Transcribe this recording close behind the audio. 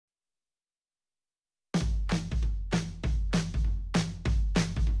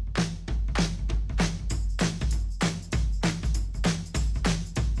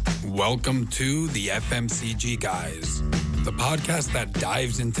Welcome to the FMCG Guys, the podcast that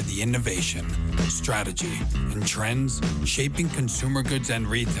dives into the innovation, strategy, and trends shaping consumer goods and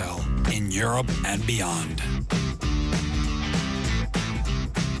retail in Europe and beyond.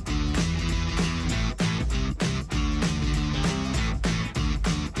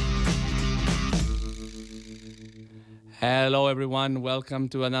 Hello everyone, welcome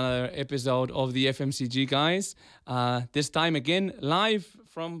to another episode of the FMCG Guys. This time again live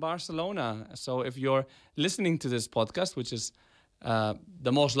from Barcelona. So if you're listening to this podcast, which is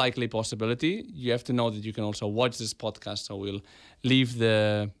the most likely possibility, you have to know that you can also watch this podcast. So we'll leave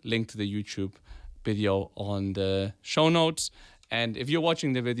the link to the YouTube video on the show notes. And if you're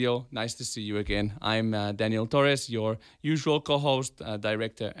watching the video, nice to see you again. I'm Daniel Torres, your usual co-host,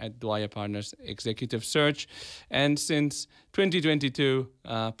 director at Dwyer Partners Executive Search. And since 2022,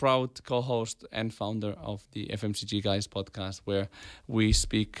 proud co-host and founder of the FMCG Guys podcast, where we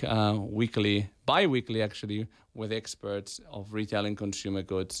speak bi-weekly actually, with experts of retail and consumer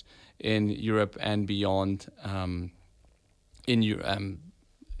goods in Europe and beyond,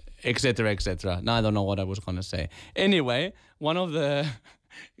 etc., etc. Now I don't know what I was going to say. Anyway, one of the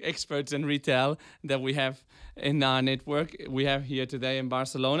experts in retail that we have in our network, we have here today in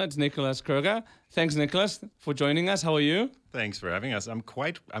Barcelona, it's Nicolas Kroeger. Thanks, Nicolas, for joining us. How are you? Thanks for having us. I'm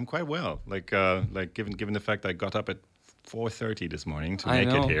quite well. Like given the fact I got up at 4:30 this morning to make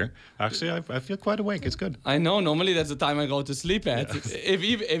it here. Actually, I feel quite awake. It's good. I know. Normally, that's the time I go to sleep at, if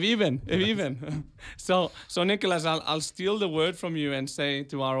even. So Nicolas, I'll steal the word from you and say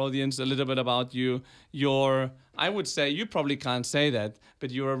to our audience a little bit about you. I would say, you probably can't say that,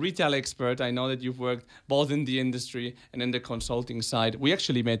 but you're a retail expert. I know that you've worked both in the industry and in the consulting side. We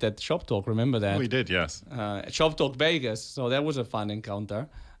actually made that Shop Talk, remember that? We did, yes. Shop Talk Vegas, so that was a fun encounter.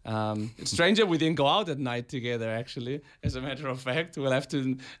 It's strange that we didn't go out at night together, actually, as a matter of fact. We'll have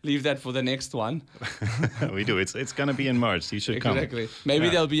to leave that for the next one. We do. It's going to be in March. You should come. Exactly. Maybe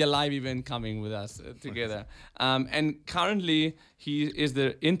there'll be a live event coming with us together. And currently, he is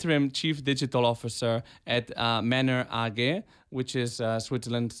the interim chief digital officer at Manor AG, which is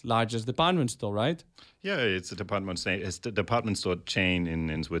Switzerland's largest department store, right? Yeah, it's a department store chain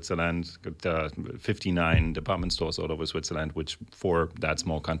in Switzerland. Got 59 department stores all over Switzerland, which for that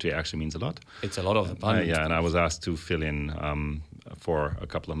small country actually means a lot. It's a lot of department stores. And I was asked to fill in for a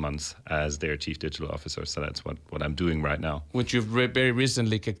couple of months as their chief digital officer. So that's what I'm doing right now. Which you've very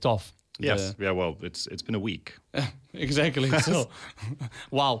recently kicked off. Yes. Yeah. Well, it's been a week. Exactly. So,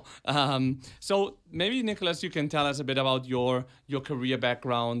 wow. So maybe Nicolas, you can tell us a bit about your career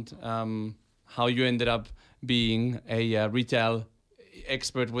background, how you ended up being a retail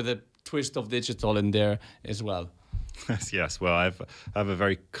expert with a twist of digital in there as well. Yes. Well, I have a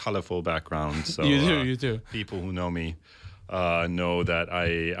very colorful background. So you do. People who know me know that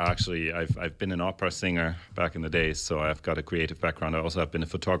I've been an opera singer back in the days, so I've got a creative background. I also have been a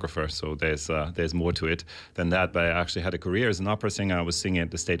photographer, so there's more to it than that. But I actually had a career as an opera singer. I was singing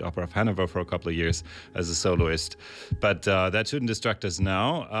at the State Opera of Hanover for a couple of years as a soloist. But that shouldn't distract us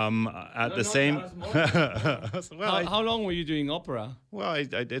now. How long were you doing opera? Well,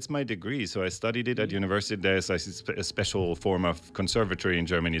 it's my degree, so I studied it at university. There's a special form of conservatory in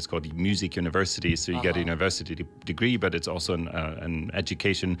Germany. It's called the Music University, so you get a university degree, but it's also an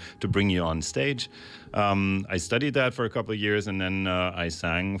education to bring you on stage. I studied that for a couple of years, and then I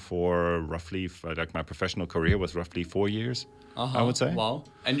sang for roughly, my professional career was roughly 4 years, I would say. Wow.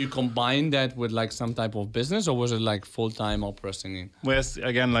 And you combined that with like some type of business, or was it like full-time opera singing? Well,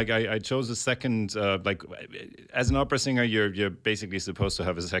 again, I chose a second, as an opera singer, you're basically supposed to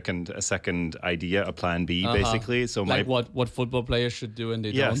have a second idea, a plan B, basically. So what football players should do and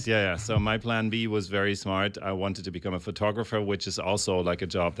they don't? Yeah. So my plan B was very smart. I wanted to become a photographer, which is also like a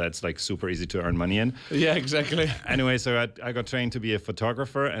job that's like super easy to earn money in. Yeah, exactly. Anyway, so I got trained to be a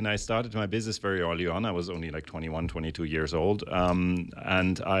photographer, and I started my business very early on. I was only like 21, 22 years old.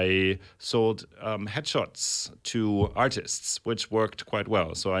 And I sold headshots to artists, which worked quite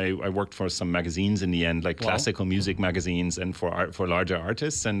well. So I worked for some magazines in the end, like classical music magazines, and for larger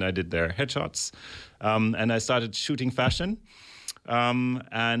artists, and I did their headshots. And I started shooting fashion.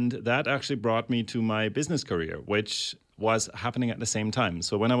 And that actually brought me to my business career, which was happening at the same time.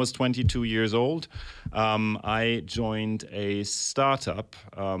 So when I was 22 years old, I joined a startup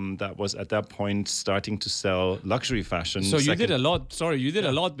that was at that point starting to sell luxury fashion. So you did a lot. Sorry, you did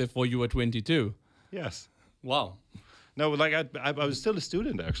a lot before you were 22. Yes. Wow. No, like I was still a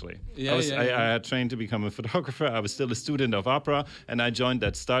student actually. I had trained to become a photographer. I was still a student of opera, and I joined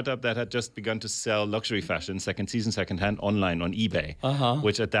that startup that had just begun to sell luxury fashion, secondhand online on eBay,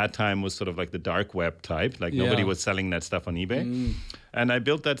 which at that time was sort of like the dark web type. Like nobody was selling that stuff on eBay. And I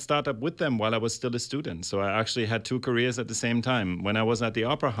built that startup with them while I was still a student. So I actually had two careers at the same time. When I was at the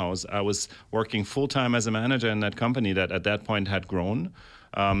Opera House, I was working full-time as a manager in that company that at that point had grown.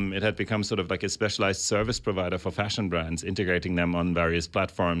 It had become sort of like a specialized service provider for fashion brands, integrating them on various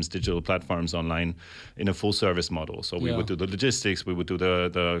platforms, digital platforms online in a full service model. So we would do the logistics, we would do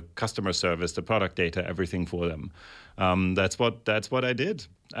the customer service, the product data, everything for them. That's what I did.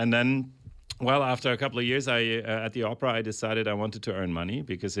 And then, well, after a couple of years, at the opera, I decided I wanted to earn money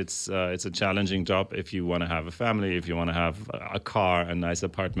because it's a challenging job if you want to have a family, if you want to have a car, a nice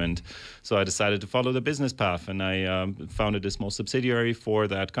apartment. So I decided to follow the business path, and I founded a small subsidiary for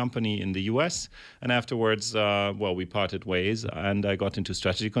that company in the US. And afterwards, we parted ways, and I got into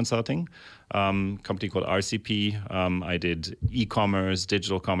strategy consulting, company called RCP. I did e-commerce,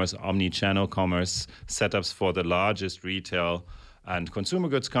 digital commerce, omni-channel commerce, setups for the largest retail and consumer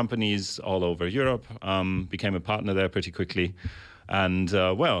goods companies all over Europe. Became a partner there pretty quickly. And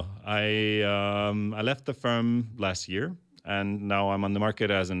I left the firm last year, and now I'm on the market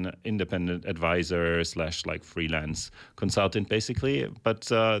as an independent advisor / like freelance consultant, basically. But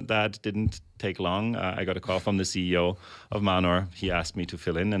that didn't take long. I got a call from the CEO of Manor. He asked me to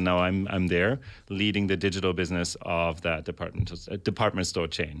fill in, and now I'm there leading the digital business of that department store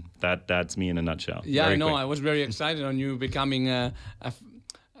chain. That's me in a nutshell. Yeah, Very I know. quick. I was very excited on you becoming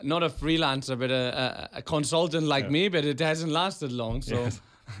not a freelancer, but a consultant like me. But it hasn't lasted long, so. Yes.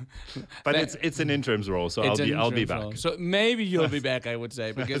 But it's an interim role, so I'll be back. So maybe you'll be back, I would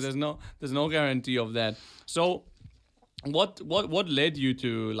say, because there's no guarantee of that. So what led you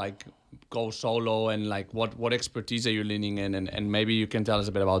to like go solo, and like what expertise are you leaning in, and maybe you can tell us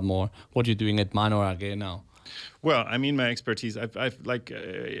a bit about more what you're doing at Manor AG now. Well, I mean, my expertise, I've like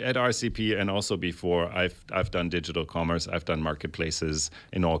at RCP and also before, I've done digital commerce, I've done marketplaces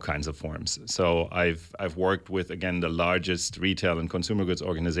in all kinds of forms. So I've worked with, again, the largest retail and consumer goods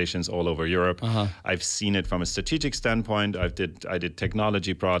organizations all over Europe. I've seen it from a strategic standpoint. I did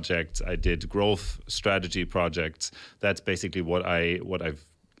technology projects, I did growth strategy projects. That's basically what I've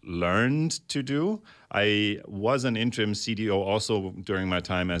learned to do. I was an interim CDO also during my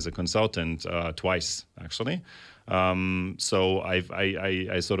time as a consultant twice, actually. So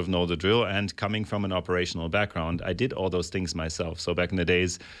I sort of know the drill, and coming from an operational background, I did all those things myself. So back in the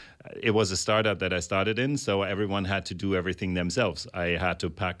days, it was a startup that I started in, so everyone had to do everything themselves. I had to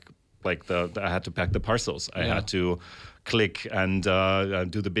pack the parcels. I had to click and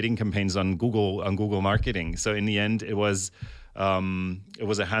do the bidding campaigns on Google Marketing. So in the end, it was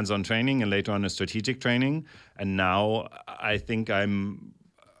a hands-on training and later on a strategic training. And now I think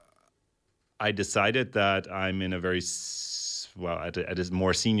I decided that I'm in a very, at a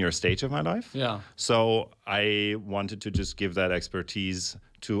more senior stage of my life. Yeah. So I wanted to just give that expertise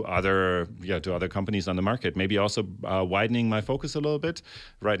to other companies on the market, maybe also widening my focus a little bit.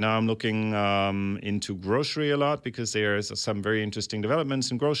 Right now I'm looking into grocery a lot because there's some very interesting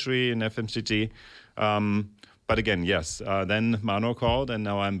developments in grocery and FMCG. But again, yes, then Manor called, and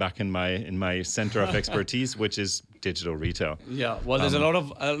now I'm back in my center of expertise, which is digital retail. Yeah, well, there's a lot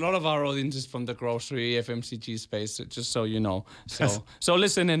of our audience is from the grocery FMCG space, just so you know. So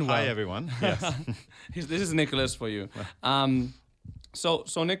listen in well. Hi everyone. Yes. This is Nicolas for you.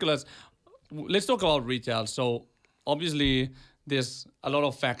 So Nicolas, let's talk about retail. So obviously there's a lot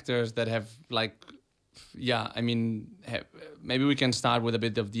of factors that have maybe we can start with a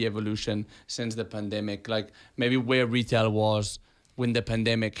bit of the evolution since the pandemic, like maybe where retail was when the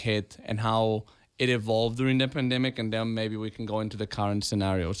pandemic hit and how it evolved during the pandemic, and then maybe we can go into the current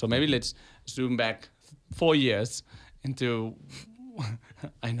scenario. So maybe let's zoom back 4 years into.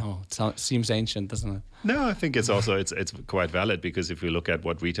 I know it seems ancient, doesn't it? No, I think it's also it's quite valid, because if you look at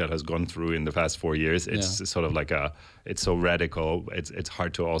what retail has gone through in the past 4 years, it's sort of like it's so radical. It's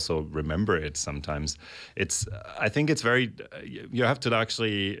hard to also remember it sometimes. I think it's very. You have to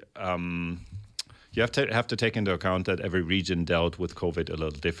actually. You have to take into account that every region dealt with COVID a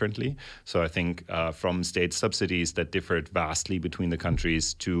little differently. So I think from state subsidies that differed vastly between the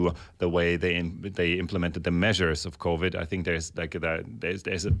countries to the way they implemented the measures of COVID, I think there's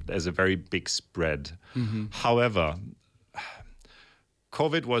a very big spread. Mm-hmm. However,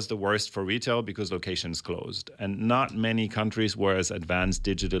 COVID was the worst for retail because locations closed, and not many countries were as advanced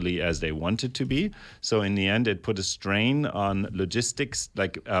digitally as they wanted to be. So in the end, it put a strain on logistics,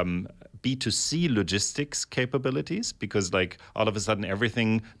 like B2C logistics capabilities, because like all of a sudden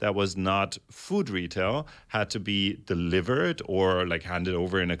everything that was not food retail had to be delivered or like handed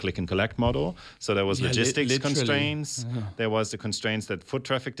over in a click and collect model. So there was logistics constraints. There was the constraints that foot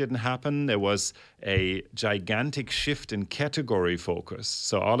traffic didn't happen. There was a gigantic shift in category focus.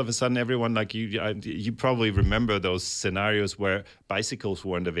 So all of a sudden everyone, like you probably remember those scenarios where bicycles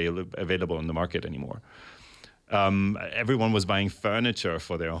weren't available in the market anymore. Everyone was buying furniture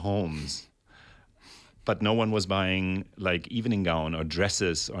for their homes, but no one was buying like evening gown or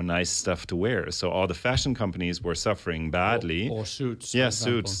dresses or nice stuff to wear. So all the fashion companies were suffering badly. Or suits. Yeah,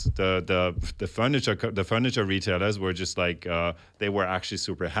 suits. The furniture retailers were just like they were actually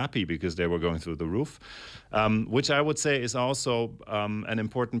super happy because they were going through the roof, which I would say is also an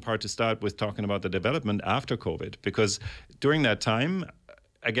important part to start with talking about the development after COVID, because during that time,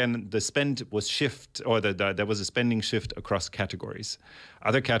 again, the spend was there was a spending shift across categories.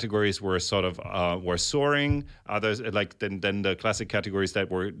 Other categories were sort of were soaring. Others, like then the classic categories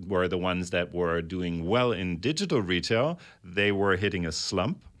that were the ones that were doing well in digital retail, they were hitting a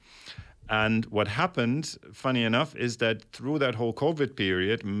slump. And what happened, funny enough, is that through that whole COVID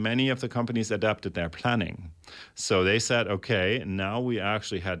period, many of the companies adapted their planning. So they said, okay, now we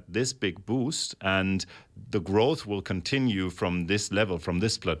actually had this big boost and the growth will continue from this level, from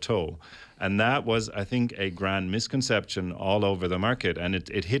this plateau. And that was, I think, a grand misconception all over the market. And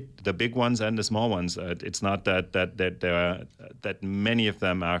it hit the big ones and the small ones. It's not that many of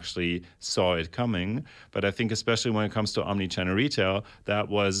them actually saw it coming. But I think especially when it comes to omnichannel retail, that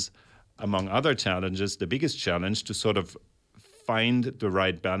was, among other challenges, the biggest challenge to sort of find the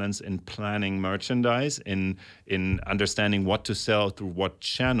right balance in planning merchandise, in understanding what to sell through what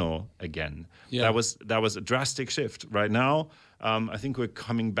channel again. Yeah. That was a drastic shift. Right now, I think we're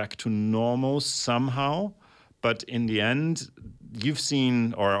coming back to normal somehow. But in the end, you've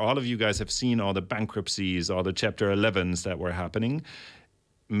seen, or all of you guys have seen, all the bankruptcies, all the Chapter 11s that were happening.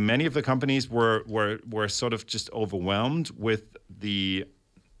 Many of the companies were sort of just overwhelmed with the,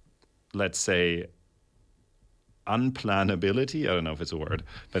 let's say, unplannability. I don't know if it's a word,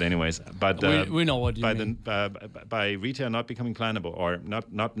 but anyways, but we know what you mean. By retail not becoming plannable or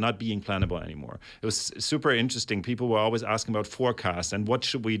not being plannable anymore. It was super interesting. People were always asking about forecasts and what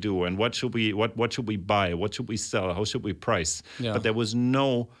should we do and what should we buy, what should we sell, how should we price. Yeah. But there was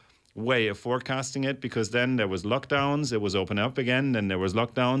no way of forecasting it, because then there was lockdowns, it was open up again, then there was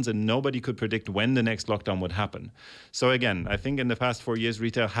lockdowns, and nobody could predict when the next lockdown would happen. So again, I think in the past 4 years,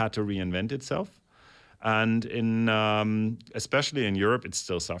 retail had to reinvent itself. And especially in Europe, it's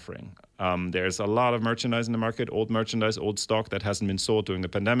still suffering. There's a lot of merchandise in the market, old merchandise, old stock that hasn't been sold during the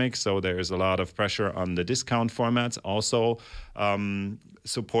pandemic. So there's a lot of pressure on the discount formats, also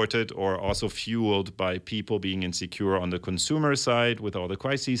supported or also fueled by people being insecure on the consumer side with all the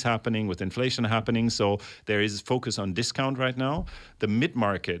crises happening, with inflation happening. So there is focus on discount right now. The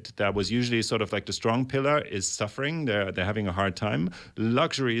mid-market, that was usually sort of like the strong pillar, is suffering. They're having a hard time.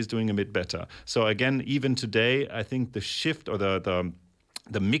 Luxury is doing a bit better. So again, even today, I think the shift or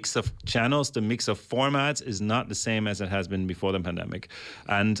the mix of channels, the mix of formats is not the same as it has been before the pandemic.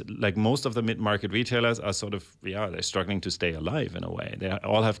 And like most of the mid-market retailers are sort of, they're struggling to stay alive in a way. They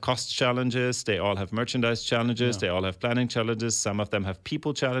all have cost challenges. They all have merchandise challenges. Yeah. They all have planning challenges. Some of them have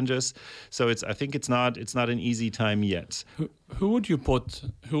people challenges. So I think it's not an easy time yet. Who would you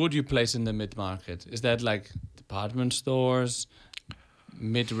place in the mid-market? Is that like department stores,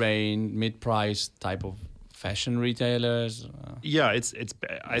 mid-range, mid-price type of fashion retailers? Yeah,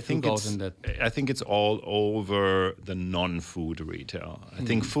 I think it's all over the non-food retail. I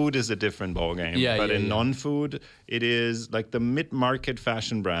think food is a different ballgame. In non-food, it is like the mid-market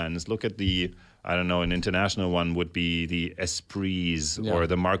fashion brands. Look at an international one would be the Esprits or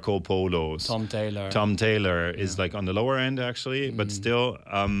the Marco Polos. Tom Taylor is like on the lower end actually, but still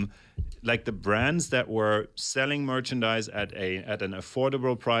like the brands that were selling merchandise at an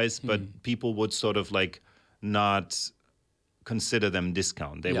affordable price, but people would sort of like not consider them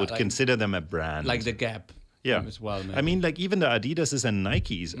discount. They would consider them a brand. Like the Gap. Yeah. As well, maybe. I mean, like even the Adidas and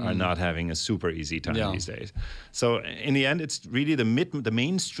Nikes are not having a super easy time these days. So in the end, it's really the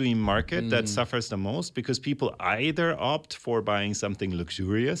mainstream market that suffers the most, because people either opt for buying something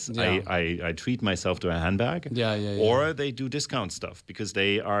luxurious. Yeah. I treat myself to a handbag. Or they do discount stuff, because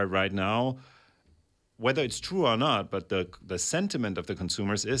they are right now, whether it's true or not, but the sentiment of the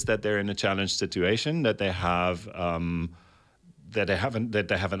consumers is that they're in a challenged situation, that they have an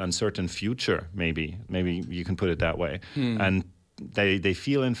uncertain future. Maybe you can put it that way. And they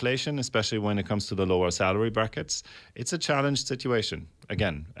feel inflation, especially when it comes to the lower salary brackets. It's a challenged situation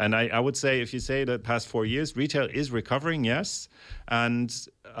again. And I would say, if you say the past 4 years, retail is recovering, yes. And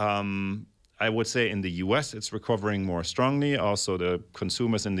I would say in the US, it's recovering more strongly. Also, the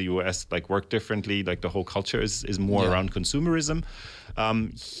consumers in the US work differently. Like the whole culture is more around consumerism,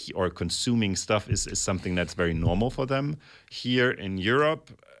 or consuming stuff is something that's very normal for them. Here in Europe,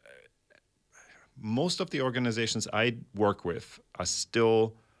 most of the organizations I work with are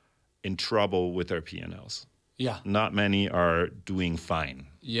still in trouble with their P&Ls. Yeah. Not many are doing fine.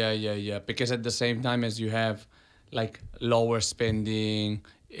 Yeah. Because at the same time as you have lower spending,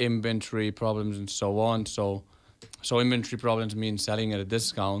 inventory problems and so on. So inventory problems mean selling at a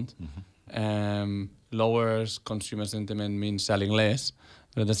discount. Lower consumer sentiment means selling less.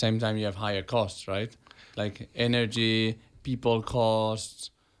 But at the same time you have higher costs, right? Like energy, people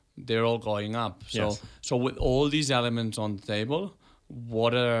costs, they're all going up. So with all these elements on the table,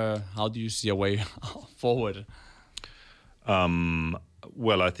 how do you see a way forward?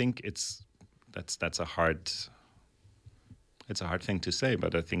 Well, I think that's a hard thing to say,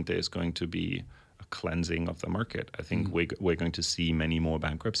 but I think there's going to be a cleansing of the market. I think we're going to see many more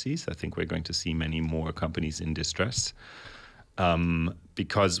bankruptcies. I think we're going to see many more companies in distress.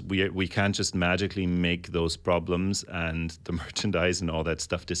 Because we can't just magically make those problems and the merchandise and all that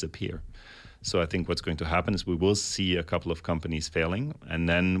stuff disappear. So I think what's going to happen is we will see a couple of companies failing, and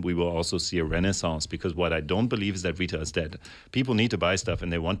then we will also see a renaissance, because what I don't believe is that retail is dead. People need to buy stuff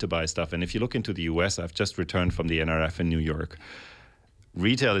and they want to buy stuff. And if you look into the US, I've just returned from the NRF in New York.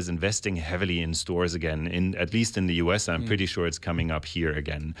 Retail is investing heavily in stores again, at least in the US. I'm pretty sure it's coming up here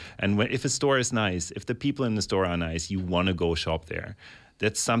again. And if a store is nice, if the people in the store are nice, you want to go shop there.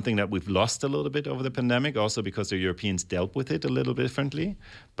 That's something that we've lost a little bit over the pandemic, also because the Europeans dealt with it a little differently.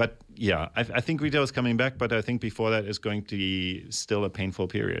 But yeah, I think retail is coming back, but I think before that is going to be still a painful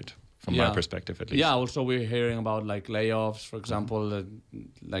period, from my perspective at least. Yeah, also we're hearing about layoffs, for example,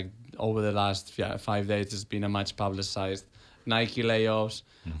 over the last 5 days, there's been a much publicized Nike layoffs,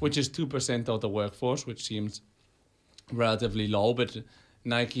 which is 2% of the workforce, which seems relatively low, but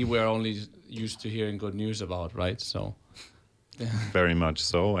Nike we're only used to hearing good news about, right? So very much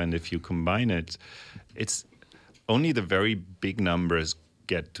so. And if you combine it, it's only the very big numbers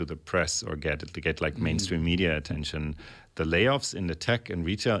get to the press or get mainstream media attention. The layoffs in the tech and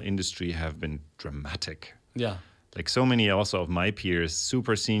retail industry have been dramatic. Yeah. Like so many also of my peers,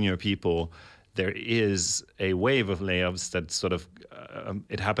 super senior people, there is a wave of layoffs that sort of,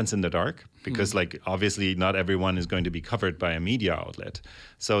 it happens in the dark, because obviously not everyone is going to be covered by a media outlet.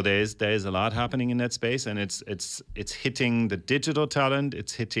 So there's a lot happening in that space, and it's hitting the digital talent,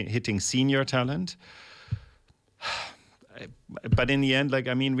 it's hitting senior talent. But in the end,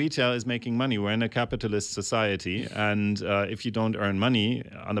 retail is making money. We're in a capitalist society, and if you don't earn money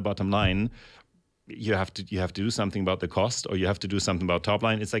on the bottom line, you have to do something about the cost, or you have to do something about top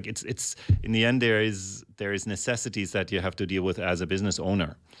line. It's it's in the end there is necessities that you have to deal with as a business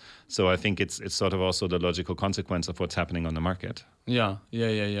owner. So I think it's sort of also the logical consequence of what's happening on the market. Yeah.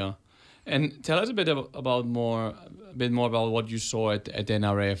 And tell us a bit more about what you saw at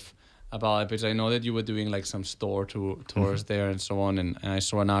NRF, because I know that you were doing some store tours there and so on, and I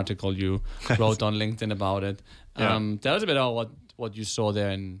saw an article you wrote on LinkedIn about it. Tell us a bit about what you saw there,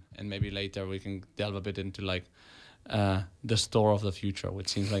 and maybe later we can delve a bit into the store of the future, which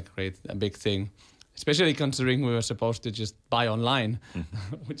seems like a big thing, especially considering we were supposed to just buy online,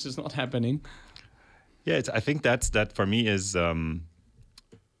 which is not happening. Yeah, I think that for me is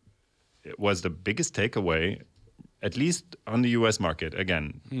it was the biggest takeaway, at least on the US market.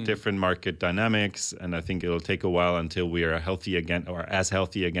 Again, different market dynamics, and I think it'll take a while until we are healthy again, or as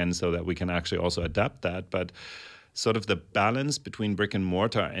healthy again, so that we can actually also adapt that. But sort of the balance between brick and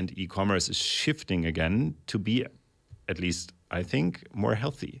mortar and e-commerce is shifting again to be, at least I think, more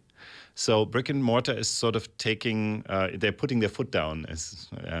healthy. So brick and mortar is sort of they're putting their foot down, as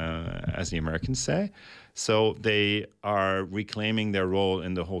the Americans say. So they are reclaiming their role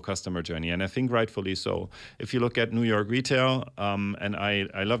in the whole customer journey, and I think rightfully so. If you look at New York retail, and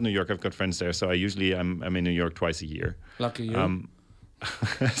I love New York, I've got friends there, so I'm in New York twice a year. Lucky you.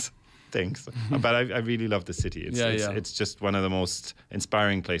 Thanks. But I really love the city. It's just one of the most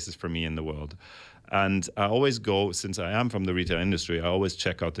inspiring places for me in the world. And I always go, since I am from the retail industry, I always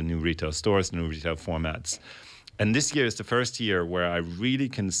check out the new retail stores, new retail formats. And this year is the first year where I really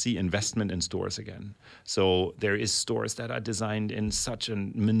can see investment in stores again. So there is stores that are designed in such a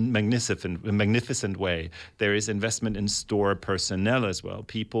magnificent way. There is investment in store personnel as well.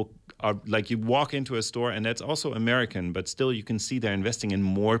 People are like you walk into a store, and that's also American, but still you can see they're investing in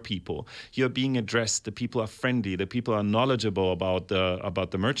more people. You're being addressed. The people are friendly. The people are knowledgeable about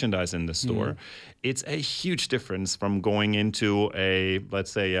the merchandise in the store. It's a huge difference from going into a,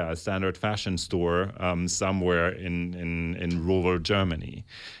 let's say, a standard fashion store somewhere in rural Germany.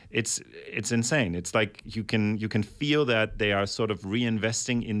 It's insane. It's like you can feel that they are sort of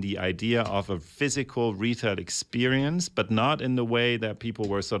reinvesting in the idea of a physical retail experience, but not in the way that people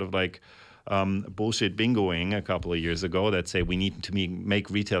were sort of like bullshit bingoing a couple of years ago that say we need to make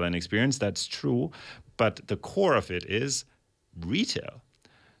retail an experience. That's true, but the core of it is retail.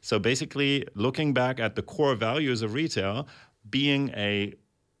 So basically, looking back at the core values of retail, being a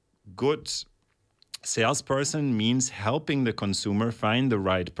good salesperson means helping the consumer find the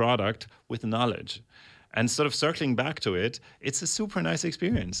right product with knowledge. And sort of circling back to it, it's a super nice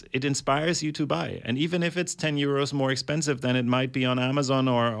experience. It inspires you to buy. And even if it's 10 euros more expensive than it might be on Amazon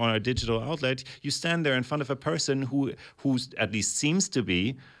or on a digital outlet, you stand there in front of a person who at least seems to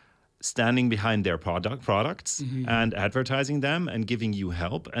be standing behind their products and advertising them and giving you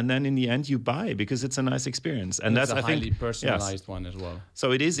help, and then in the end you buy because it's a nice experience. And that's, a I think, highly personalized one as well.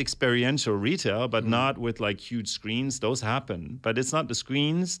 So it is experiential retail, but not with like huge screens. Those happen, but it's not the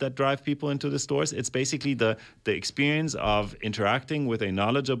screens that drive people into the stores. It's basically the experience of interacting with a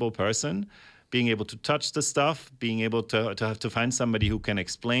knowledgeable person, being able to touch the stuff, being able to have to find somebody who can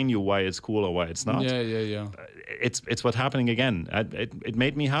explain you why it's cool or why it's not. Yeah. It's what's happening again. It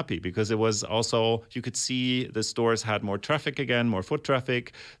made me happy because it was also, you could see the stores had more traffic again, more foot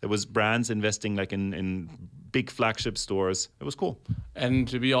traffic. There was brands investing like in big flagship stores. It was cool. And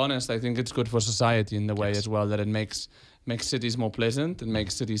to be honest, I think it's good for society in the way as well that it makes cities more pleasant, it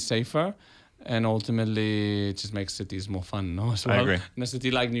makes cities safer. And ultimately, it just makes cities more fun, no? As well. I agree. In a city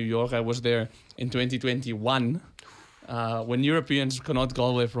like New York, I was there in 2021 when Europeans cannot go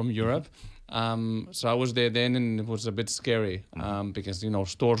away from Europe. So I was there then, and it was a bit scary because,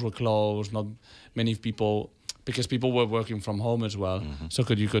 stores were closed, not many people, because people were working from home as well. So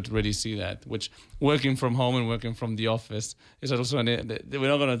you could really see that, which working from home and working from the office is also, we're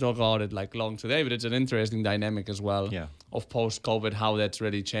not going to talk about it like long today, but it's an interesting dynamic as well of post-COVID, how that's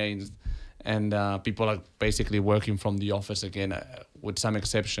really changed. And people are basically working from the office again, with some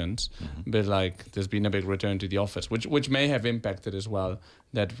exceptions. But like, there's been a big return to the office, which may have impacted as well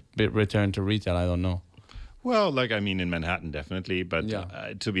that bit return to retail. I don't know. Well, in Manhattan, definitely.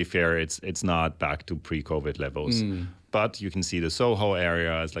 But to be fair, it's not back to pre-COVID levels. But you can see the Soho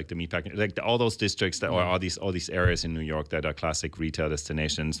areas, like the Meatpacking, like all those districts that are all these areas in New York that are classic retail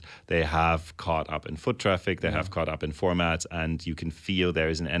destinations. They have caught up in foot traffic. They have caught up in formats, and you can feel there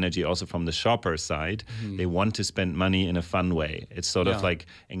is an energy also from the shopper side. They want to spend money in a fun way. It's sort of like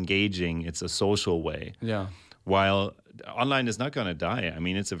engaging. It's a social way. Yeah. While online is not going to die. I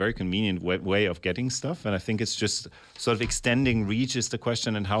mean, it's a very convenient way of getting stuff. And I think it's just sort of extending reach is the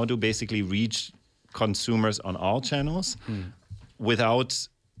question, and how to basically reach consumers on all channels without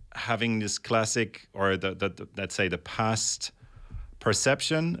having this classic or the let's say the past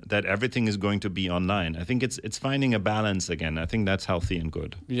perception that everything is going to be online. I think it's finding a balance again. I think that's healthy and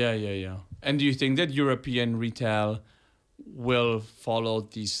good. Yeah. And do you think that European retail will follow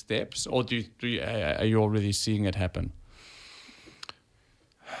these steps, or are you already seeing it happen?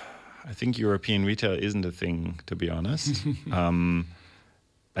 I think European retail isn't a thing, to be honest.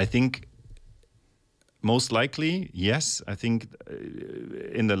 I think most likely, yes. I think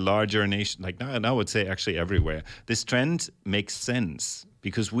in the larger nation, like now I would say actually everywhere, this trend makes sense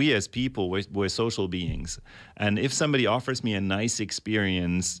because we as people, we're social beings. And if somebody offers me a nice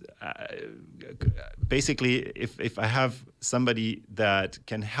experience, basically if I have somebody that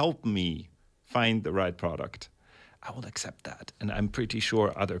can help me find the right product, I will accept that. And I'm pretty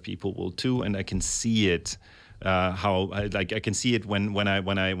sure other people will too. And I can see it. I can see it when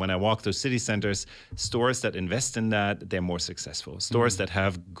I walk through city centers. Stores that invest in that, they're more successful. Stores that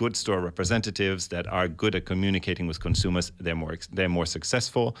have good store representatives that are good at communicating with consumers, they're more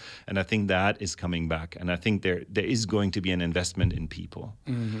successful. And I think that is coming back. And I think there is going to be an investment in people.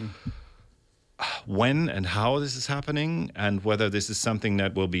 When and how this is happening, and whether this is something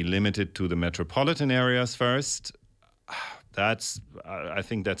that will be limited to the metropolitan areas first, I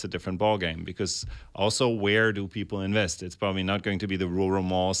think that's a different ballgame, because also where do people invest? It's probably not going to be the rural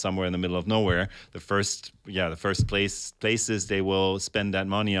mall somewhere in the middle of nowhere. The first places they will spend that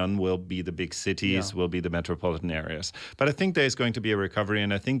money on will be the big cities, will be the metropolitan areas. But I think there's going to be a recovery,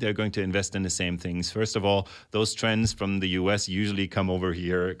 and I think they're going to invest in the same things. First of all, those trends from the US usually come over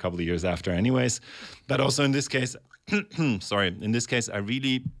here a couple of years after anyways. But also in this case, I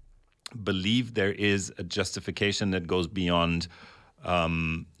really believe there is a justification that goes beyond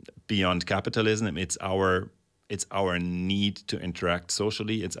beyond capitalism. It's our need to interact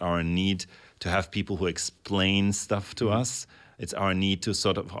socially. It's our need to have people who explain stuff to us. It's our need to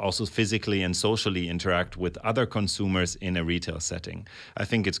sort of also physically and socially interact with other consumers in a retail setting. I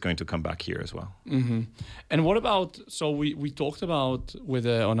think it's going to come back here as well. Mm-hmm. And what about, so we talked about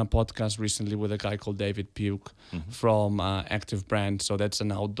on a podcast recently with a guy called David Puke from Active Brand. So that's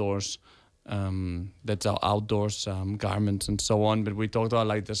an outdoors, that's our outdoors garments and so on. But we talked about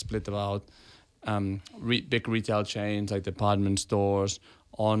like the split about big retail chains like department stores,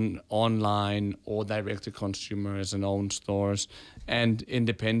 online or direct to consumers and own stores, and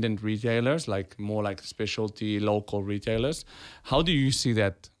independent retailers, like more like specialty local retailers. How do you see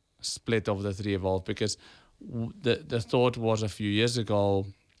that split of the three evolve? Because the thought was a few years ago,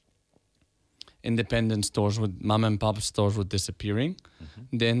 independent stores mom and pop stores were disappearing.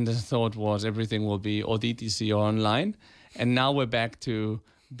 Then the thought was everything will be or DTC or online, and now we're back to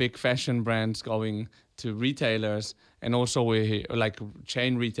big fashion brands going to retailers, and also we're like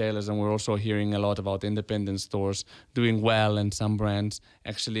chain retailers, and we're also hearing a lot about independent stores doing well and some brands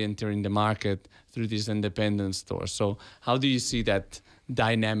actually entering the market through these independent stores. So how do you see that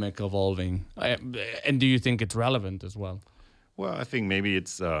dynamic evolving? And do you think it's relevant as well? Well, I think maybe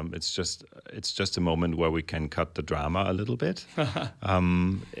it's just a moment where we can cut the drama a little bit.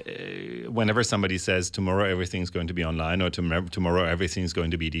 Whenever somebody says tomorrow everything's going to be online or tomorrow everything's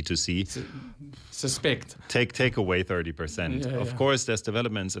going to be D2C, suspect. Take away 30%. Of course, there's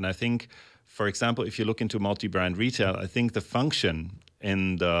developments, and I think, for example, if you look into multi-brand retail, I think the function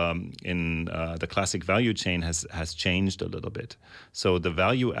in the classic value chain has changed a little bit. So the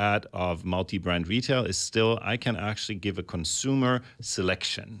value add of multi-brand retail is still, I can actually give a consumer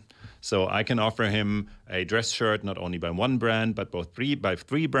selection. So I can offer him a dress shirt not only by one brand, but by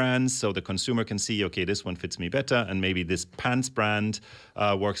three brands. So the consumer can see, okay, this one fits me better, and maybe this pants brand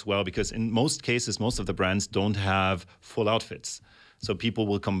works well, because in most cases, most of the brands don't have full outfits. So people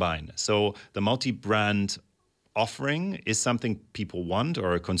will combine. So the multi-brand offering is something people want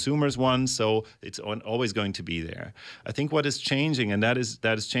or consumers want, so it's always going to be there. I think what is changing, and that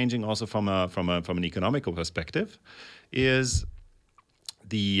is changing also from an economical perspective, is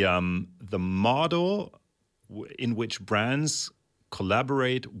the model in which brands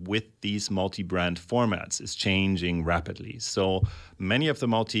collaborate with these multi-brand formats is changing rapidly. So many of the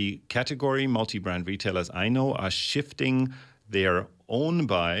multi-category, multi-brand retailers I know are shifting their own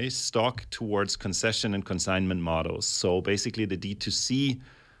buy stock towards concession and consignment models. So basically the D2C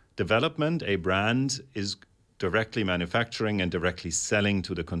development, a brand is directly manufacturing and directly selling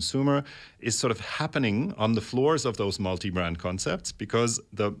to the consumer, is sort of happening on the floors of those multi-brand concepts, because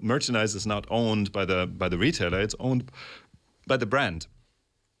the merchandise is not owned by the retailer, it's owned by the brand.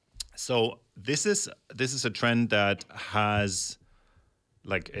 So this is a trend that has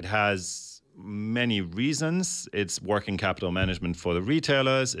many reasons. It's working capital management for the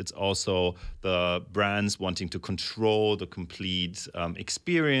retailers. It's also the brands wanting to control the complete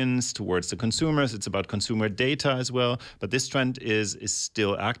experience towards the consumers. It's about consumer data as well. But this trend is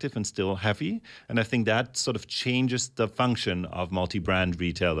still active and still heavy. And I think that sort of changes the function of multi-brand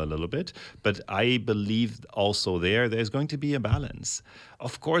retail a little bit. But I believe also there's going to be a balance.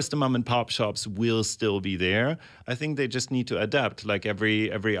 Of course, the mom and pop shops will still be there. I think they just need to adapt, like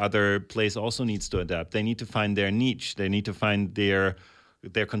every other place also needs to adapt. They need to find their niche. They need to find their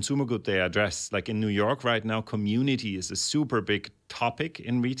consumer good they address. Like in New York right now, community is a super big topic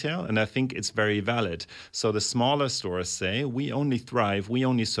in retail, and I think it's very valid. So the smaller stores say, we only thrive, we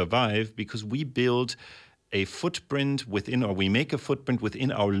only survive because we build a footprint within, or we make a footprint within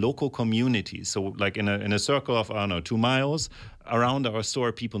our local community. So like in a circle of, 2 miles around our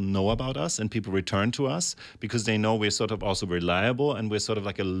store, people know about us and people return to us because they know we're sort of also reliable, and we're sort of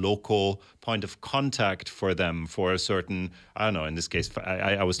like a local point of contact for them for a certain, in this case,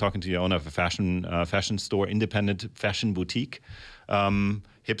 I was talking to the owner of a fashion store, independent fashion boutique,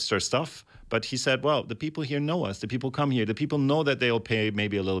 hipster stuff. But he said, well, the people here know us. The people come here. The people know that they'll pay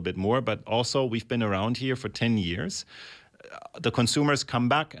maybe a little bit more, but also we've been around here for 10 years. The consumers come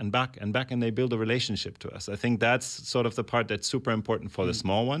back and back and back, and they build a relationship to us. I think that's sort of the part that's super important for the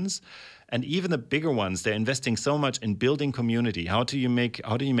small ones. And even the bigger ones, they're investing so much in building community. How do you make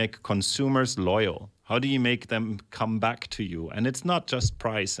consumers loyal? How do you make them come back to you? And it's not just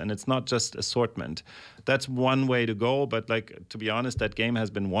price, and it's not just assortment. That's one way to go. But to be honest, that game has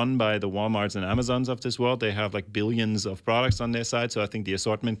been won by the Walmarts and Amazons of this world. They have billions of products on their side. So I think the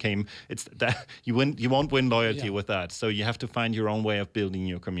assortment came. It's that you won't win loyalty with that. So you have to find your own way of building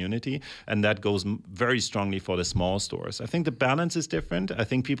your community, and that goes very strongly for the small stores. I think the balance is different. I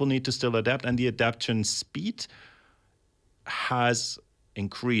think people need to still adapt, and the adaptation speed has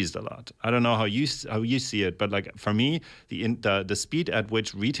increased a lot. I don't know how you see it, but like for me, the speed at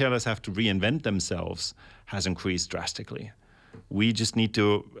which retailers have to reinvent themselves has increased drastically. We just need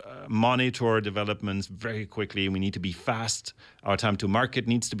to monitor developments very quickly. We need to be fast. Our time to market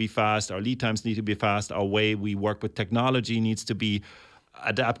needs to be fast. Our lead times need to be fast. Our way we work with technology needs to be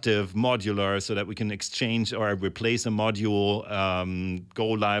adaptive, modular, so that we can exchange or replace a module, go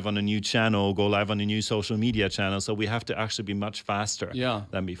live on a new channel, go live on a new social media channel. So we have to actually be much faster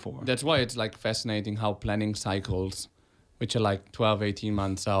than before. That's why it's like fascinating how planning cycles, which are like 12, 18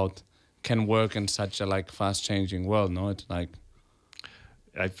 months out, can work in such a like fast changing world. No, it's like,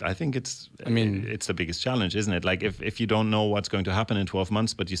 I think it's the biggest challenge, isn't it? Like if you don't know what's going to happen in 12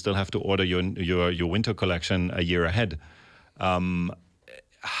 months, but you still have to order your winter collection a year ahead.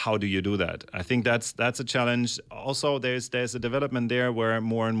 How do you do that? I think that's a challenge. Also, there's a development there where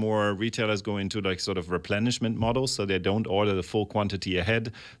more and more retailers go into like sort of replenishment models, so they don't order the full quantity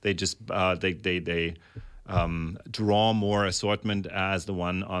ahead. They just they draw more assortment as the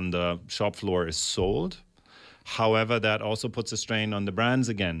one on the shop floor is sold. However, that also puts a strain on the brands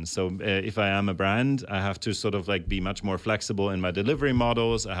again. So if I am a brand, I have to sort of like be much more flexible in my delivery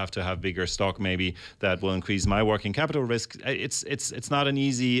models. I have to have bigger stock maybe that will increase my working capital risk. It's not an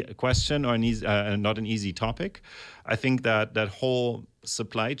easy question or not an easy topic. I think that whole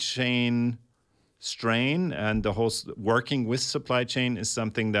supply chain strain and the whole working with supply chain is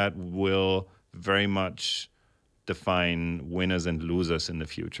something that will very much define winners and losers in the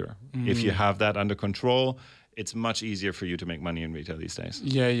future. If you have that under control, it's much easier for you to make money in retail these days.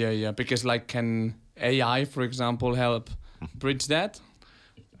 Yeah. Because like, can AI, for example, help bridge that?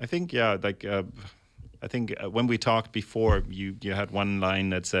 I think, when we talked before, you had one line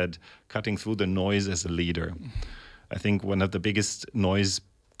that said, cutting through the noise as a leader. I think one of the biggest noise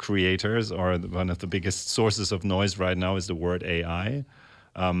creators or one of the biggest sources of noise right now is the word AI.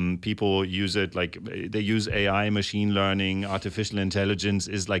 People use it like they use AI, machine learning, artificial intelligence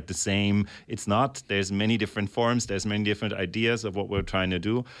is like the same. It's not. There's many different forms. There's many different ideas of what we're trying to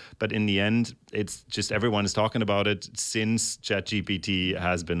do. But in the end, it's just everyone is talking about it since ChatGPT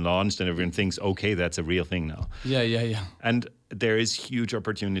has been launched and everyone thinks, okay, that's a real thing now. Yeah. And there is huge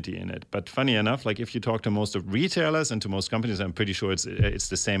opportunity in it. But funny enough, like if you talk to most of retailers and to most companies, I'm pretty sure it's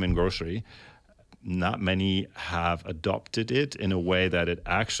the same in grocery. Not many have adopted it in a way that it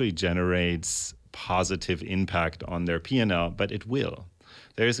actually generates positive impact on their P&L, but it will.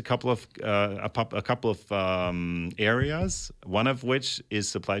 There is a couple of areas, one of which is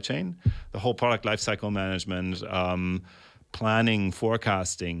supply chain, the whole product lifecycle management, planning,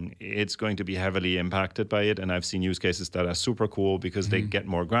 forecasting. It's going to be heavily impacted by it, and I've seen use cases that are super cool because they get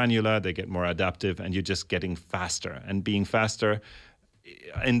more granular, they get more adaptive, and you're just getting faster. And being faster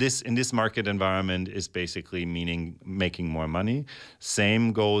in this market environment is basically meaning making more money.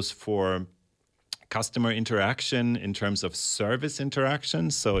 Same goes for customer interaction in terms of service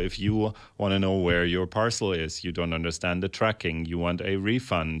interaction. So if you want to know where your parcel is, you don't understand the tracking, you want a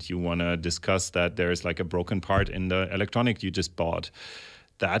refund, you want to discuss that there's like a broken part in the electronic you just bought.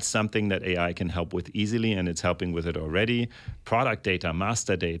 That's something that AI can help with easily, and it's helping with it already. Product data,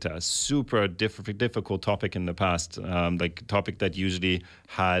 master data, super difficult topic in the past, like topic that usually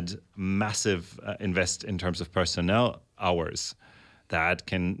had massive invest in terms of personnel hours. That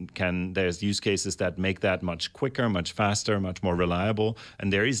there's use cases that make that much quicker, much faster, much more reliable.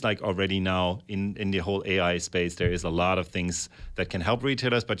 And there is like already now in the whole AI space, there is a lot of things that can help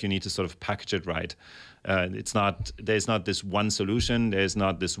retailers, but you need to sort of package it right. There's not this one solution. There's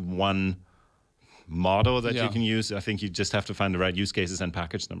not this one model that you can use. I think you just have to find the right use cases and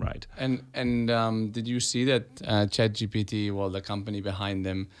package them right. And did you see that ChatGPT, well, the company behind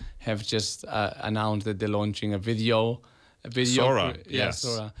them, have just announced that they're launching a video? Sora, yes.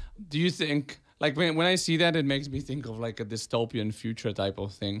 Sora. Do you think, like when I see that, it makes me think of like a dystopian future type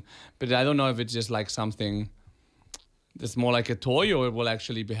of thing. But I don't know if it's just like something that's more like a toy, or it will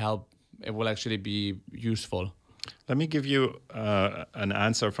actually be useful. Let me give you an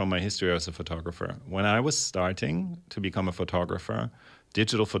answer from my history as a photographer. When I was starting to become a photographer,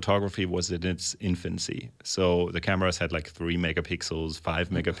 digital photography was in its infancy. So the cameras had like 3 megapixels, 5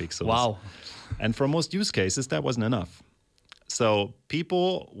 megapixels. Wow. And for most use cases, that wasn't enough. So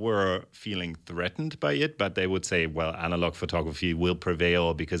people were feeling threatened by it, but they would say, well, analog photography will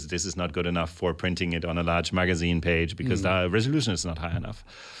prevail because this is not good enough for printing it on a large magazine page because the resolution is not high enough.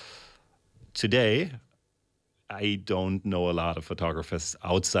 Today, I don't know a lot of photographers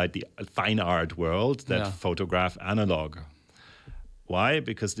outside the fine art world that photograph analog. Why?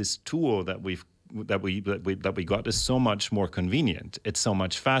 Because this tool that we've that we got is so much more convenient. It's so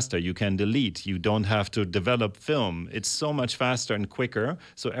much faster. You can delete. You don't have to develop film. It's so much faster and quicker.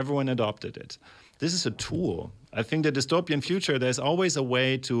 So everyone adopted it. This is a tool. I think the dystopian future, there's always a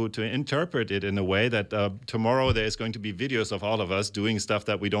way to interpret it in a way that tomorrow there's going to be videos of all of us doing stuff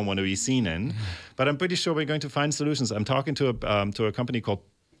that we don't want to be seen in. But I'm pretty sure we're going to find solutions. I'm talking to a company called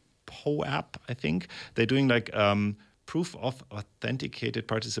POAP, I think. They're doing like proof of authenticated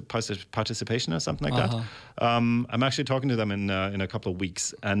participation or something like that. I'm actually talking to them in a couple of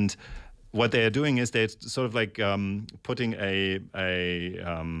weeks. And what they are doing is they're sort of like putting an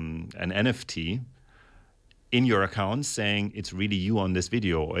NFT in your account saying it's really you on this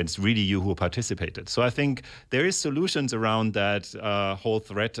video, or it's really you who participated. So I think there is solutions around that whole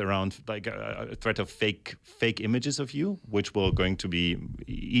threat around like a threat of fake images of you, which will going to be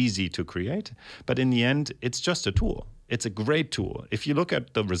easy to create. But in the end, it's just a tool. It's a great tool. If you look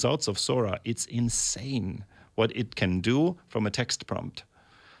at the results of Sora, it's insane what it can do from a text prompt.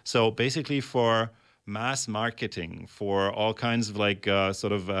 So basically for mass marketing, for all kinds of like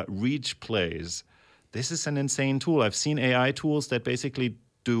reach plays, this is an insane tool. I've seen AI tools that basically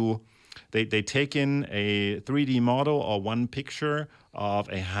they take in a 3D model or one picture of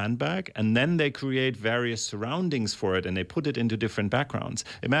a handbag, and then they create various surroundings for it, and they put it into different backgrounds.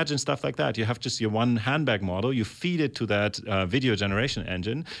 Imagine stuff like that. You have just your one handbag model, you feed it to that video generation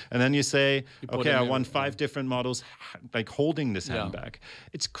engine, and then you say, okay, I want 5 different models like holding this handbag.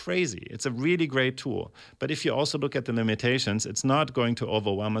 It's crazy. It's a really great tool. But if you also look at the limitations, it's not going to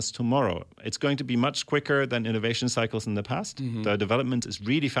overwhelm us tomorrow. It's going to be much quicker than innovation cycles in the past. The development is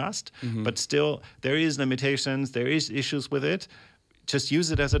really fast, but still there is limitations, there is issues with it. Just use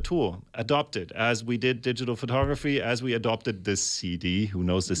it as a tool. Adopt it, as we did digital photography, as we adopted the CD. Who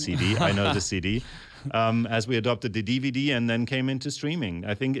knows the CD? I know the CD. As we adopted the DVD and then came into streaming.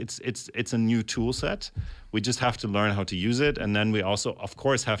 I think it's a new tool set. We just have to learn how to use it, and then we also, of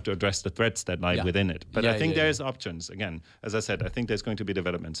course, have to address the threats that lie within it. But I think there's options. Again, as I said, I think there's going to be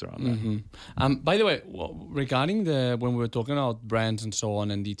developments around that. By the way, regarding when we were talking about brands and so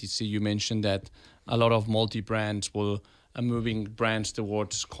on and DTC, you mentioned that a lot of multi-brands are moving brands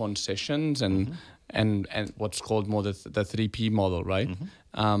towards concessions and what's called more the 3P model, right?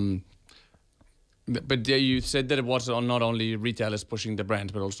 But you said that it was not only retailers pushing the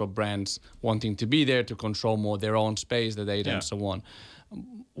brands, but also brands wanting to be there to control more their own space, the data, and so on.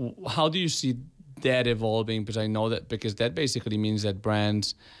 How do you see that evolving? Because that basically means that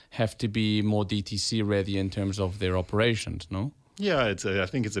brands have to be more DTC ready in terms of their operations, no? Yeah, I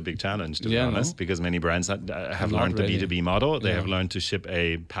think it's a big challenge, to be honest, because many brands have learned the B2B model. They have learned to ship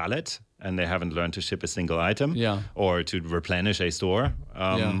a pallet, and they haven't learned to ship a single item, or to replenish a store,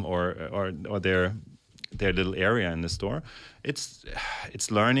 or their little area in the store. It's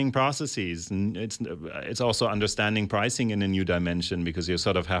learning processes, and it's also understanding pricing in a new dimension, because you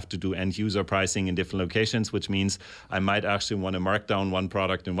sort of have to do end user pricing in different locations, which means I might actually want to mark down one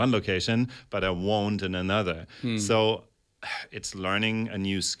product in one location, but I won't in another. So it's learning a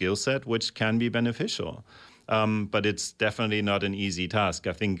new skill set, which can be beneficial. But it's definitely not an easy task.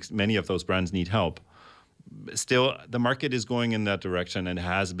 I think many of those brands need help. Still, the market is going in that direction and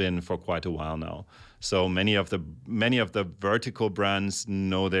has been for quite a while now. So many of the vertical brands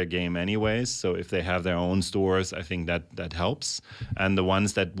know their game anyways. So if they have their own stores, I think that helps. And the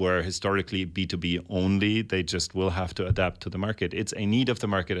ones that were historically B2B only, they just will have to adapt to the market. It's a need of the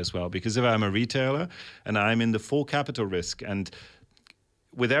market as well, because if I'm a retailer and I'm in the full capital risk, and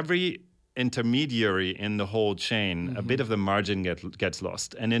with every intermediary in the whole chain, a bit of the margin gets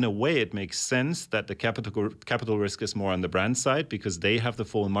lost. And in a way, it makes sense that the capital risk is more on the brand side, because they have the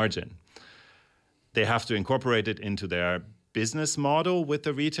full margin. They have to incorporate it into their business model with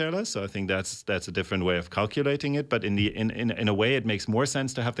the retailer. So I think that's a different way of calculating it. But in a way, it makes more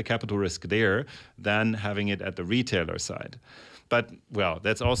sense to have the capital risk there than having it at the retailer side. But well,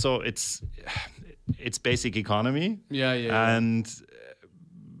 that's also it's basic economy. And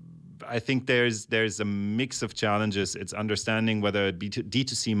I think there's a mix of challenges. It's understanding whether a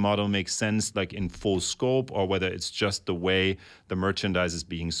D2C model makes sense, like in full scope, or whether it's just the way the merchandise is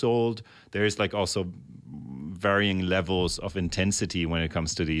being sold. There is like also varying levels of intensity when it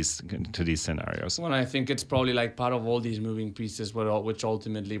comes to these scenarios. Well, I think it's probably like part of all these moving pieces, which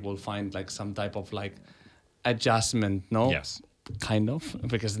ultimately will find like some type of like adjustment, no? Yes. Kind of,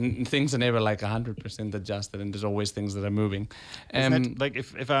 because things are never like 100% adjusted, and there's always things that are moving. Isn't it, like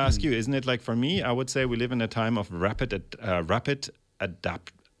if I ask you, isn't it like, for me, I would say we live in a time of rapid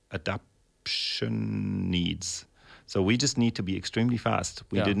adaptation needs. So we just need to be extremely fast.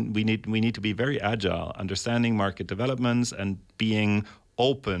 We need to be very agile, understanding market developments and being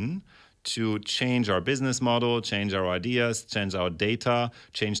open to change our business model, change our ideas, change our data,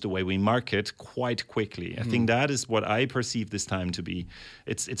 change the way we market quite quickly. I think that is what I perceive this time to be.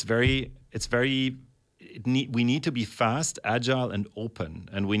 We need to be fast, agile, and open,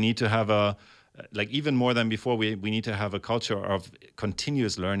 and we need to have even more than before, we need to have a culture of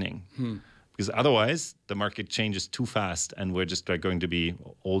continuous learning. Because otherwise, the market changes too fast, and we're just going to be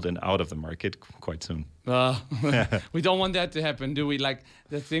old and out of the market quite soon. We don't want that to happen, do we? Like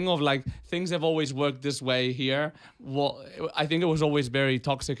the thing of like things have always worked this way here. Well, I think it was always very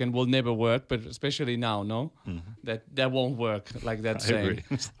toxic and will never work, but especially now, no, that won't work like that saying.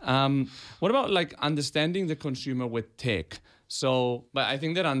 What about like understanding the consumer with tech? So, but I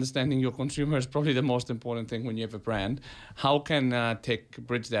think that understanding your consumer is probably the most important thing when you have a brand. How can tech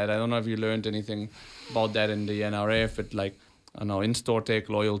bridge that? I don't know if you learned anything about that in the NRF, but like, I don't know, in-store tech,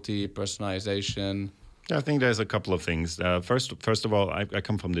 loyalty, personalization. I think there's a couple of things. First of all, I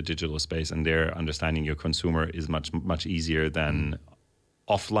come from the digital space, and there understanding your consumer is much easier than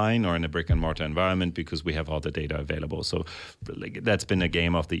offline or in a brick and mortar environment because we have all the data available. So that's been a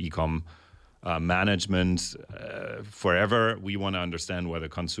game of the e-com management forever. We want to understand where the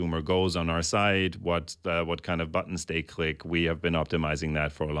consumer goes on our site, what kind of buttons they click. We have been optimizing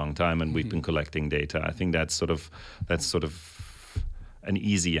that for a long time, and we've been collecting data. I think that's sort of an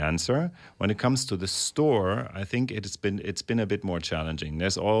easy answer. When it comes to the store, I think it's been a bit more challenging.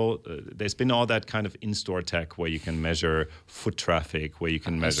 There's been all that kind of in-store tech where you can measure foot traffic, where you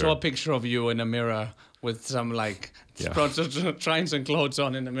can measure. I saw a picture of you in a mirror with some trying some clothes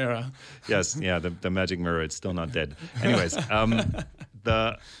on in the mirror. Yes, yeah, the magic mirror, it's still not dead. Anyways,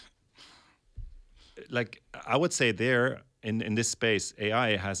 I would say there in this space,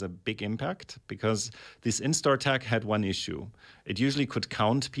 AI has a big impact because this in-store tech had one issue. It usually could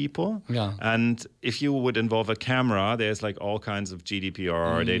count people. Yeah. And if you would involve a camera, there's like all kinds of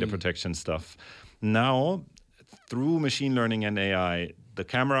GDPR data protection stuff. Now, through machine learning and AI, the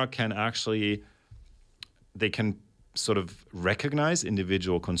camera can they can sort of recognize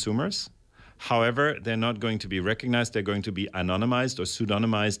individual consumers. However, they're not going to be recognized. They're going to be anonymized or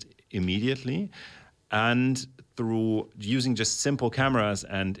pseudonymized immediately. And through using just simple cameras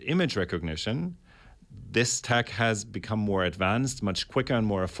and image recognition, this tech has become more advanced, much quicker and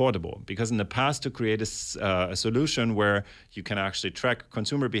more affordable. Because in the past, to create a solution where you can actually track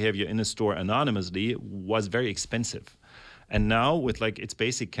consumer behavior in a store anonymously was very expensive. And now with its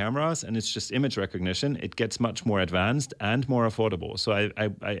basic cameras and it's just image recognition, it gets much more advanced and more affordable. So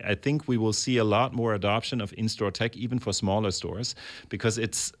I think we will see a lot more adoption of in-store tech, even for smaller stores, because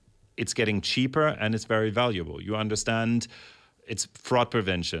it's getting cheaper and it's very valuable. You understand it's fraud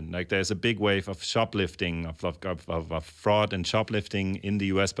prevention. Like there's a big wave of shoplifting, of fraud and shoplifting in the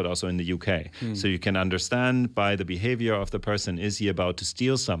US, but also in the UK. So you can understand by the behavior of the person, is he about to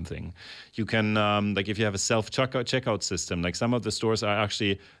steal something? You can, if you have a self-checkout system, like some of the stores are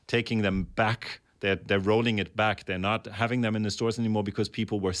actually taking them back. They're rolling it back. They're not having them in the stores anymore because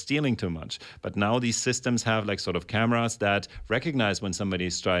people were stealing too much. But now these systems have cameras that recognize when somebody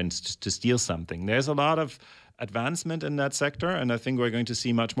is trying to steal something. There's a lot of advancement in that sector, and I think we're going to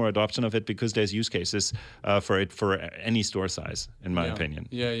see much more adoption of it because there's use cases for it for any store size, in my opinion.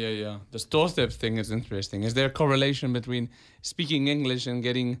 Yeah. The store step thing is interesting. Is there a correlation between speaking English and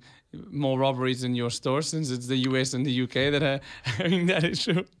getting more robberies in your store, since it's the US and the UK that are having that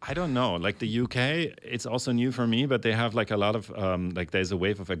issue? I don't know. Like the UK, it's also new for me, but they have a lot of there's a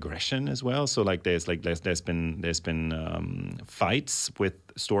wave of aggression as well. So there's been fights with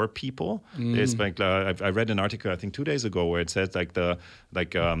store people. There's I read an article I think 2 days ago where it says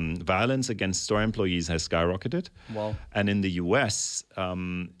violence against store employees has skyrocketed. Wow. And in the US,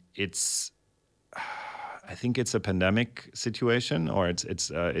 I think it's a pandemic situation, or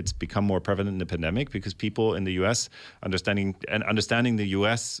it's become more prevalent in the pandemic because people in the US understanding the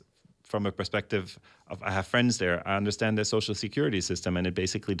US from a perspective of, I have friends there, I understand their social security system, and it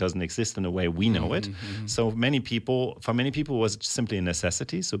basically doesn't exist in the way we know it. So for many people, it was simply a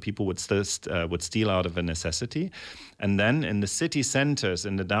necessity. So people would steal out of a necessity, and then in the city centers,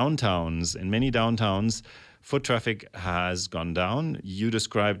 in the downtowns, in many downtowns, foot traffic has gone down. You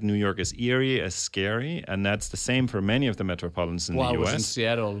described New York as eerie, as scary, and that's the same for many of the metropolitans in the US. I was in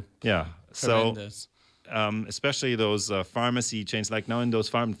Seattle. Yeah. Tremendous. So especially those pharmacy chains, like now in those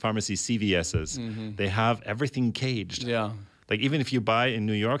pharmacy CVSs, they have everything caged. Yeah. Like even if you buy in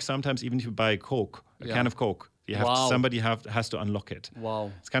New York, sometimes even if you buy a can of Coke, you have somebody has to unlock it.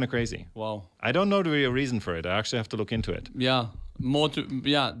 Wow. It's kind of crazy. Wow. I don't know the real reason for it. I actually have to look into it. Yeah.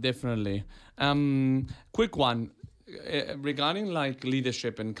 Definitely. Quick one regarding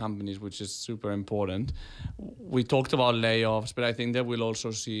leadership in companies, which is super important. We talked about layoffs, but I think that we'll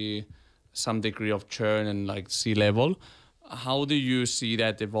also see some degree of churn and like C-level. How do you see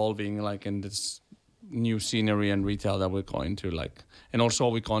that evolving, like in this new scenery and retail that we're going to, like, and also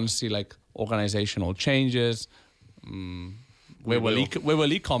we're going to see like organizational changes. Where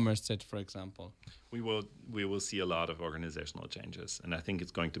will e-commerce sit, for example? We will see a lot of organizational changes, and I think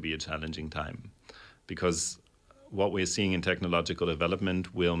it's going to be a challenging time, because what we're seeing in technological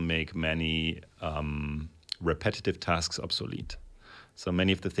development will make many repetitive tasks obsolete. So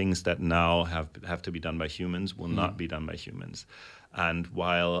many of the things that now have to be done by humans will not be done by humans. And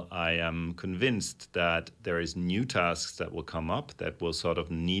while I am convinced that there is new tasks that will come up that will sort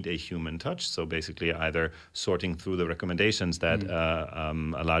of need a human touch, so basically either sorting through the recommendations that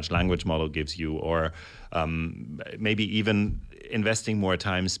a large language model gives you, or maybe even investing more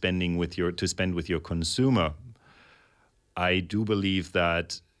time spend with your consumer, I do believe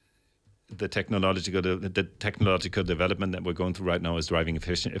that the technological development that we're going through right now is driving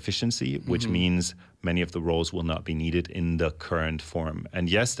efficiency, which means many of the roles will not be needed in the current form. And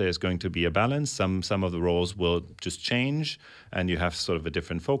yes, there's going to be a balance. Some of the roles will just change, and you have sort of a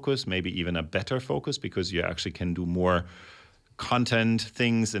different focus, maybe even a better focus, because you actually can do more content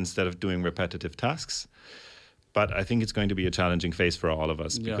things instead of doing repetitive tasks. But I think it's going to be a challenging phase for all of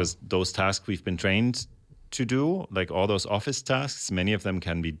us, because those tasks we've been trained to do, like all those office tasks, many of them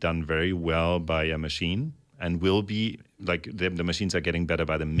can be done very well by a machine, and will be, like, the machines are getting better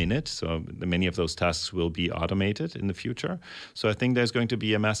by the minute. So many of those tasks will be automated in the future. So I think there's going to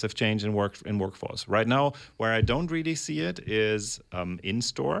be a massive change in workforce. Right now, where I don't really see it is in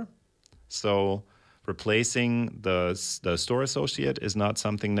store. So replacing the store associate is not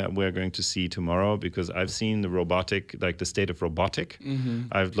something that we're going to see tomorrow, because I've seen the state of robotic.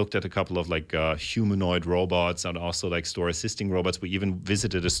 I've looked at a couple of humanoid robots, and also like store assisting robots. We even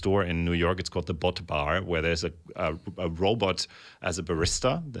visited a store in New York. It's called the Bot Bar, where there's a robot as a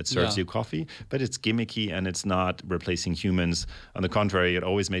barista that serves you coffee, but it's gimmicky and it's not replacing humans. On the contrary, it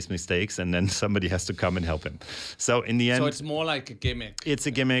always makes mistakes, and then somebody has to come and help him. So in the end, so it's more like a gimmick. It's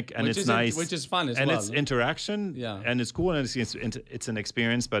a gimmick, and it's nice, which is fun as well. And it's no? interaction, and it's cool, and it's an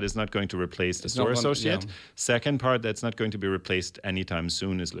experience, but it's not going to replace the store associate. Second part that's not going to be replaced anytime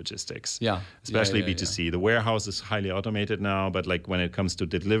soon is logistics. Especially B2C. The warehouse is highly automated now, but like when it comes to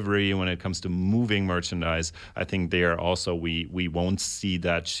delivery, when it comes to moving merchandise, I think there also we won't see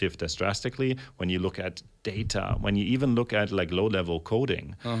that shift as drastically. When you look at data, when you even look at like low-level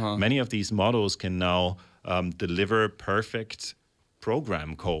coding, many of these models can now deliver perfect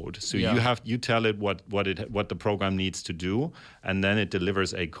program code. So you tell it what the program needs to do, and then it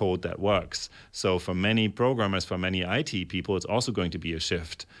delivers a code that works. So for many programmers, for many IT people, it's also going to be a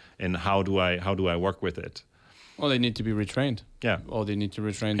shift in how do I work with it. Well, they need to be retrained. Or they need to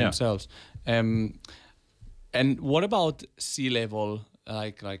retrain themselves. And what about C-level,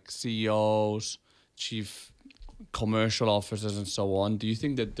 like CEOs, chief commercial officers, and so on? Do you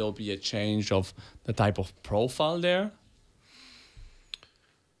think that there'll be a change of the type of profile there?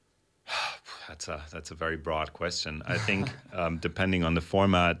 That's a very broad question. I think depending on the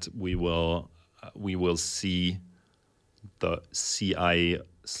format, we will see the CI/CT/CDO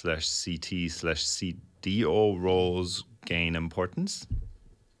roles gain importance.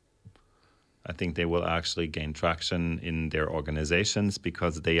 I think they will actually gain traction in their organizations,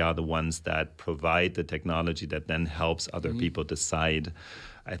 because they are the ones that provide the technology that then helps other people decide.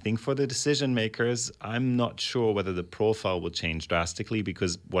 I think for the decision makers, I'm not sure whether the profile will change drastically,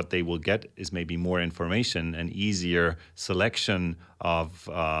 because what they will get is maybe more information and easier selection of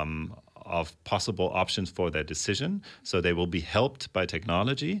possible options for their decision. So they will be helped by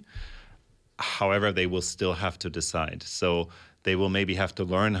technology. However, they will still have to decide. So they will maybe have to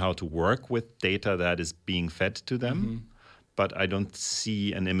learn how to work with data that is being fed to them. But I don't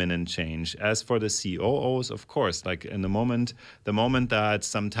see an imminent change. As for the COOs, of course, like in the moment that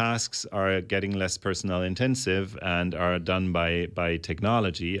some tasks are getting less personnel intensive and are done by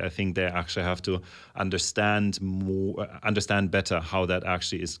technology, I think they actually have to understand better how that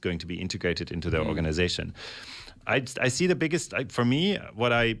actually is going to be integrated into their organization. I see the biggest, for me,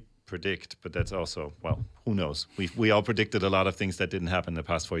 what I predict, but that's also, well, who knows? We all predicted a lot of things that didn't happen in the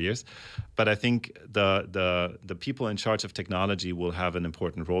past 4 years. But I think the people in charge of technology will have an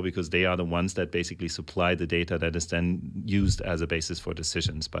important role, because they are the ones that basically supply the data that is then used as a basis for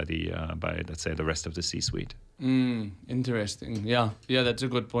decisions by let's say the rest of the C-suite. Interesting. Yeah, that's a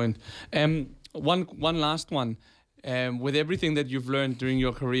good point. One last one. With everything that you've learned during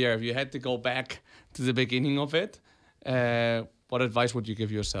your career, if you had to go back to the beginning of it, what advice would you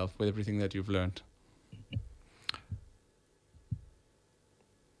give yourself with everything that you've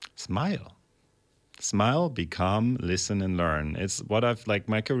Smile, be calm, listen, and learn. It's what I've like.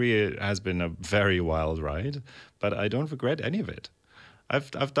 My career has been a very wild ride, but I don't regret any of it.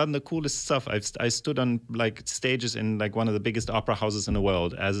 I've done the coolest stuff. I stood on like stages in like one of the biggest opera houses in the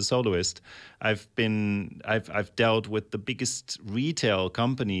world as a soloist. I've dealt with the biggest retail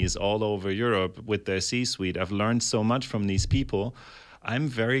companies all over Europe with their C-suite. I've learned so much from these people. I'm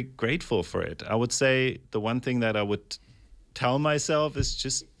very grateful for it. I would say the one thing that I would tell myself is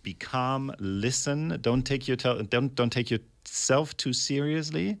just be calm, listen. Don't take yourself too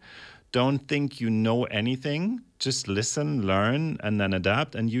seriously. Don't think you know anything. Just listen, learn, and then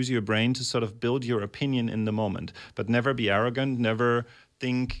adapt, and use your brain to sort of build your opinion in the moment. But never be arrogant. Never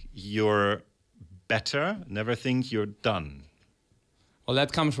think you're better. Never think you're done. Well,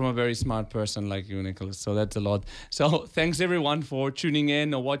 that comes from a very smart person like you, Nicolas. So that's a lot. So thanks everyone for tuning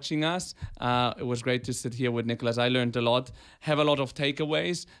in or watching us. It was great to sit here with Nicolas. I learned a lot, have a lot of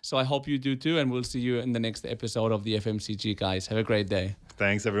takeaways. So I hope you do too. And we'll see you in the next episode of the FMCG Guys. Have a great day.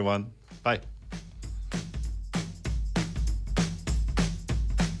 Thanks, everyone. Bye.